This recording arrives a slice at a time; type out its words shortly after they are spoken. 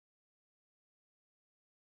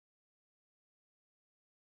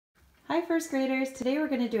Hi first graders, today we're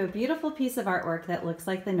going to do a beautiful piece of artwork that looks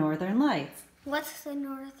like the Northern Lights. What's the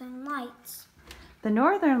Northern Lights? The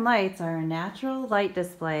Northern Lights are a natural light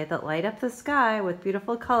display that light up the sky with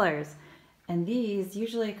beautiful colors, and these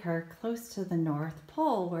usually occur close to the North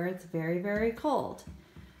Pole where it's very, very cold.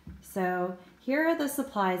 So here are the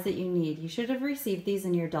supplies that you need. You should have received these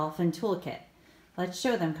in your dolphin toolkit. Let's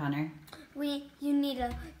show them, Connor. You need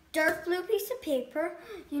a dark blue piece of paper,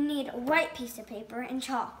 you need a white piece of paper, and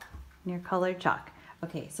chalk. Your colored chalk.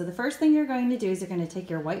 Okay, so the first thing you're going to do is you're going to take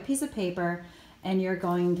your white piece of paper and you're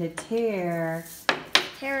going to tear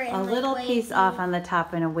a little piece off on the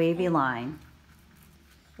top in a wavy line.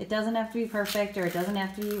 It doesn't have to be perfect or it doesn't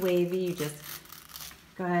have to be wavy. You just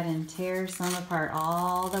go ahead and tear some apart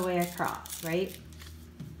all the way across, right?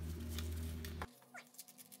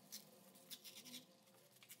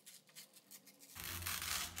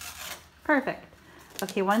 Perfect.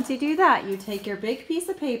 Okay, once you do that, you take your big piece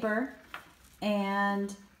of paper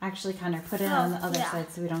and actually kind of put it on the other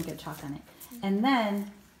side so we don't get chalk on it. And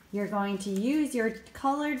then you're going to use your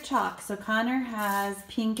colored chalk. So Connor has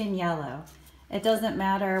pink and yellow. It doesn't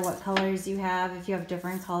matter what colors you have. If you have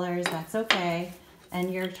different colors, that's okay.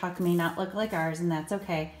 And your chalk may not look like ours, and that's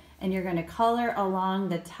okay. And you're going to color along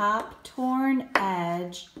the top torn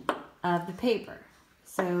edge of the paper.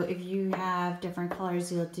 So if you have different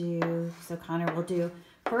colors, you'll do, so Connor will do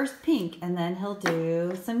first pink, and then he'll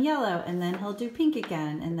do some yellow, and then he'll do pink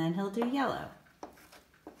again, and then he'll do yellow.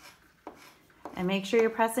 And make sure you're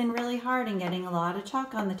pressing really hard and getting a lot of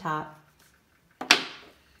chalk on the top.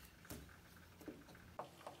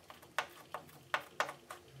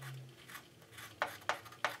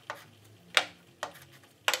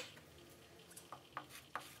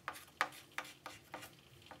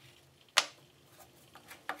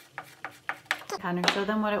 Connor, show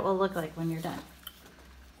them what it will look like when you're done.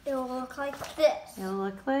 It will look like this. It'll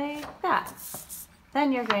look like that.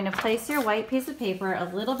 Then you're going to place your white piece of paper a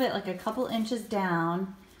little bit, like a couple inches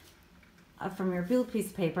down from your blue piece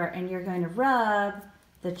of paper, and you're going to rub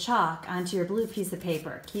the chalk onto your blue piece of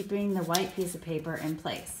paper, keeping the white piece of paper in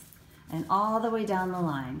place. And all the way down the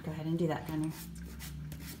line. Go ahead and do that, Connor.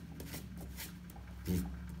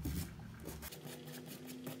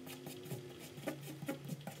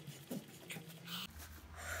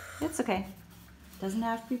 It's okay. Doesn't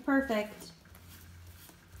have to be perfect.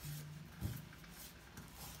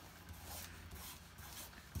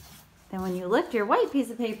 Then when you lift your white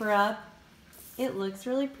piece of paper up, it looks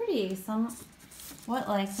really pretty, somewhat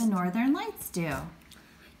like the Northern Lights do.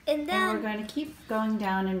 And we're going to keep going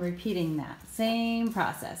down and repeating that same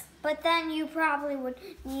process. But then you probably would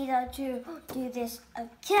need to do this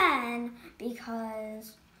again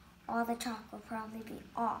because all the chalk will probably be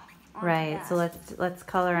off. Right, so let's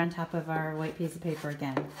color on top of our white piece of paper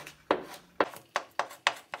again.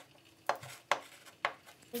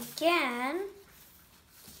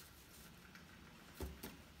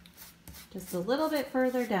 Just a little bit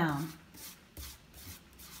further down,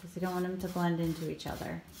 because you don't want them to blend into each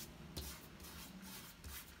other.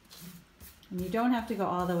 And you don't have to go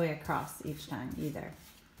all the way across each time either,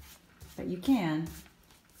 but you can.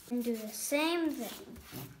 And do the same thing.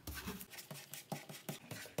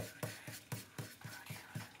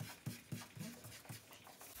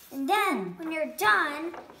 And then, when you're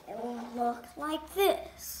done, it will look like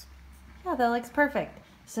this. Yeah, that looks perfect.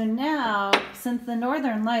 So now, since the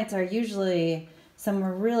Northern Lights are usually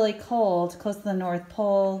somewhere really cold, close to the North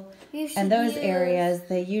Pole, and those areas,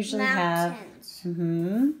 they usually mountains.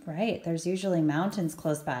 have, right, there's usually mountains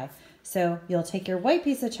close by. So you'll take your white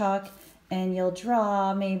piece of chalk and you'll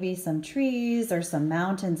draw maybe some trees or some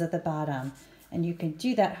mountains at the bottom. And you can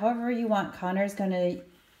do that however you want. Connor's going to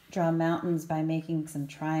draw mountains by making some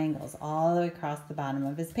triangles all the way across the bottom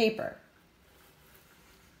of his paper.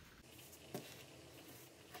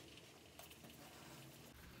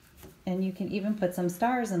 And you can even put some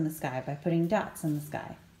stars in the sky by putting dots in the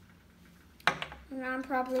sky. And I'm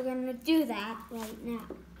probably going to do that right now.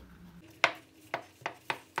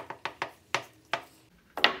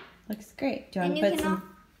 Looks great. Do you want to put some? And you can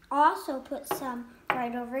also put some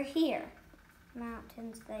right over here.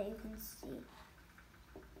 Mountains that you can see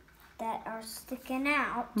that are sticking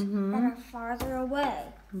out, that are farther away,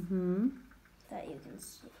 that you can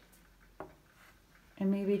see. And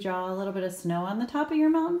maybe draw a little bit of snow on the top of your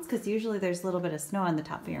mountains, because usually there's a little bit of snow on the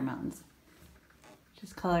top of your mountains.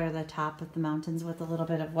 Just color the top of the mountains with a little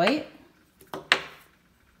bit of white.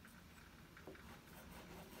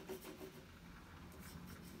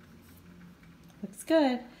 Looks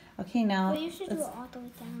good. Okay, now. Well, you should do it all the way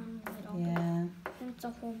down a little bit. Yeah. It's a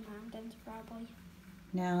whole mountains probably.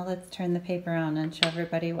 Now let's turn the paper on and show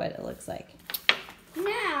everybody what it looks like.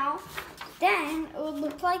 Now then it would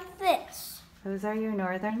look like this. Those are your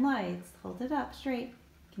northern lights. Hold it up straight.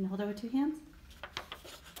 Can you hold it with 2 hands?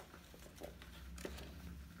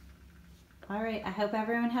 All right, I hope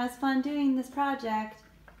everyone has fun doing this project.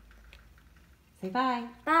 Say bye.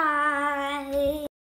 Bye.